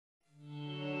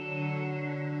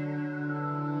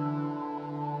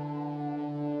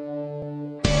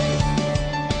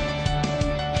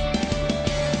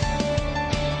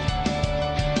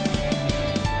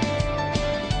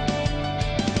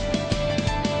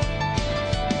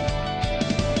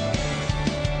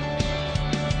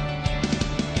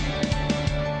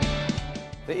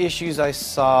issues I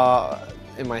saw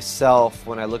in myself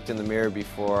when I looked in the mirror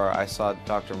before I saw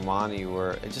Dr. Mani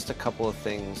were just a couple of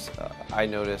things I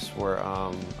noticed were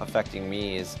affecting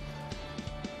me. Is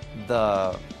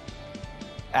the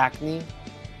acne.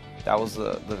 That was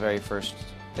the very first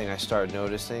thing I started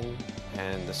noticing,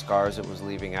 and the scars it was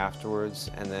leaving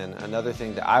afterwards. And then another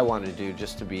thing that I wanted to do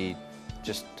just to be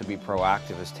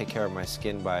proactive is take care of my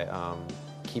skin by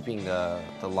keeping the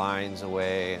lines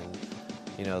away and,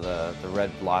 you know, the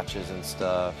red blotches and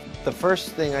stuff. The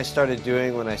first thing I started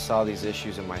doing when I saw these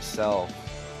issues in myself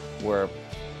were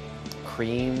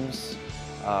creams,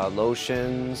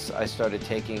 lotions. I started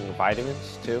taking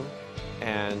vitamins too,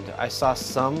 and I saw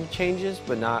some changes,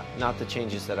 but not the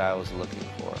changes that I was looking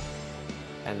for.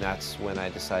 And that's when I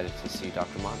decided to see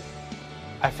Dr. Mani.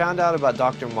 I found out about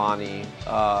Dr. Mani,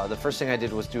 the first thing I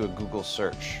did was do a Google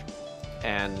search.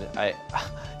 And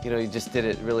you just did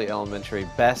it really elementary.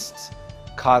 Best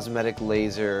cosmetic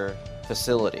laser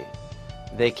facility.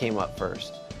 They came up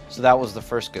first. So that was the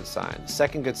first good sign. The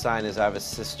second good sign is I have a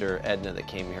sister, Edna, that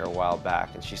came here a while back,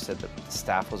 and she said that the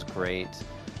staff was great,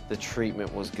 the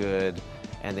treatment was good,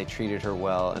 and they treated her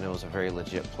well, and it was a very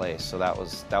legit place. So that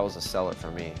was a seller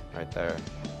for me right there.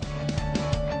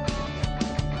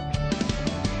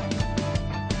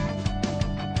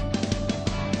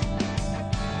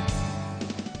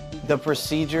 The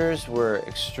procedures were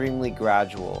extremely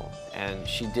gradual, and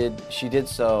she did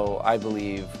so, I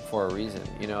believe, for a reason,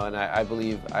 you know, and I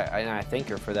believe, and I thank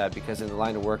her for that, because in the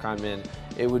line of work I'm in,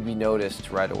 it would be noticed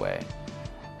right away.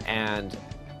 And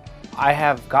I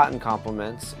have gotten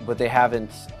compliments, but they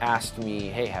haven't asked me,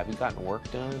 hey, have you gotten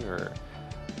work done, or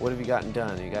what have you gotten done?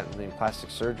 Have you gotten any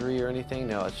plastic surgery or anything?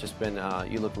 No, it's just been,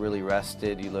 you look really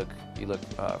rested, you look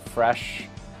fresh.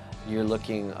 You're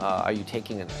looking, are you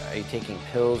taking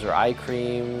pills or eye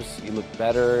creams? You look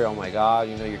better, oh my God,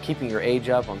 you know, you're keeping your age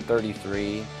up. I'm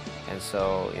 33, and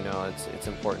so, you know, it's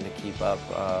important to keep up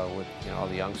with, you know, all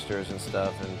the youngsters and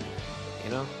stuff, and,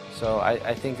 you know, so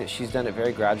I think that she's done it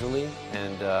very gradually,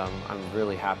 and I'm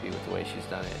really happy with the way she's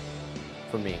done it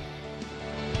for me.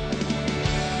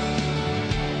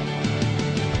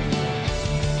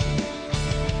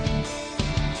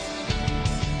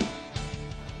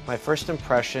 My first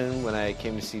impression when I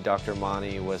came to see Dr.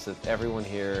 Mani was that everyone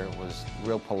here was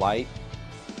real polite.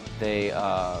 They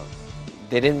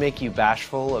didn't make you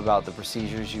bashful about the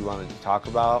procedures you wanted to talk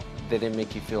about. They didn't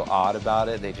make you feel odd about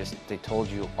it. They told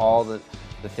you all the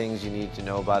things you need to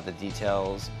know about, the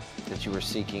details that you were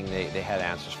seeking. They had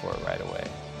answers for it right away.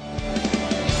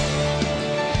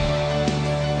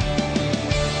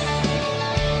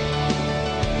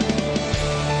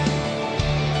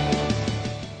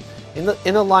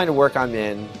 In the line of work I'm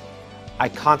in, I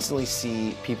constantly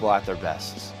see people at their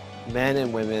best, men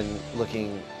and women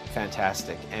looking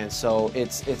fantastic, and so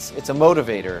it's a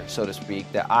motivator, so to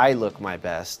speak, that I look my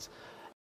best,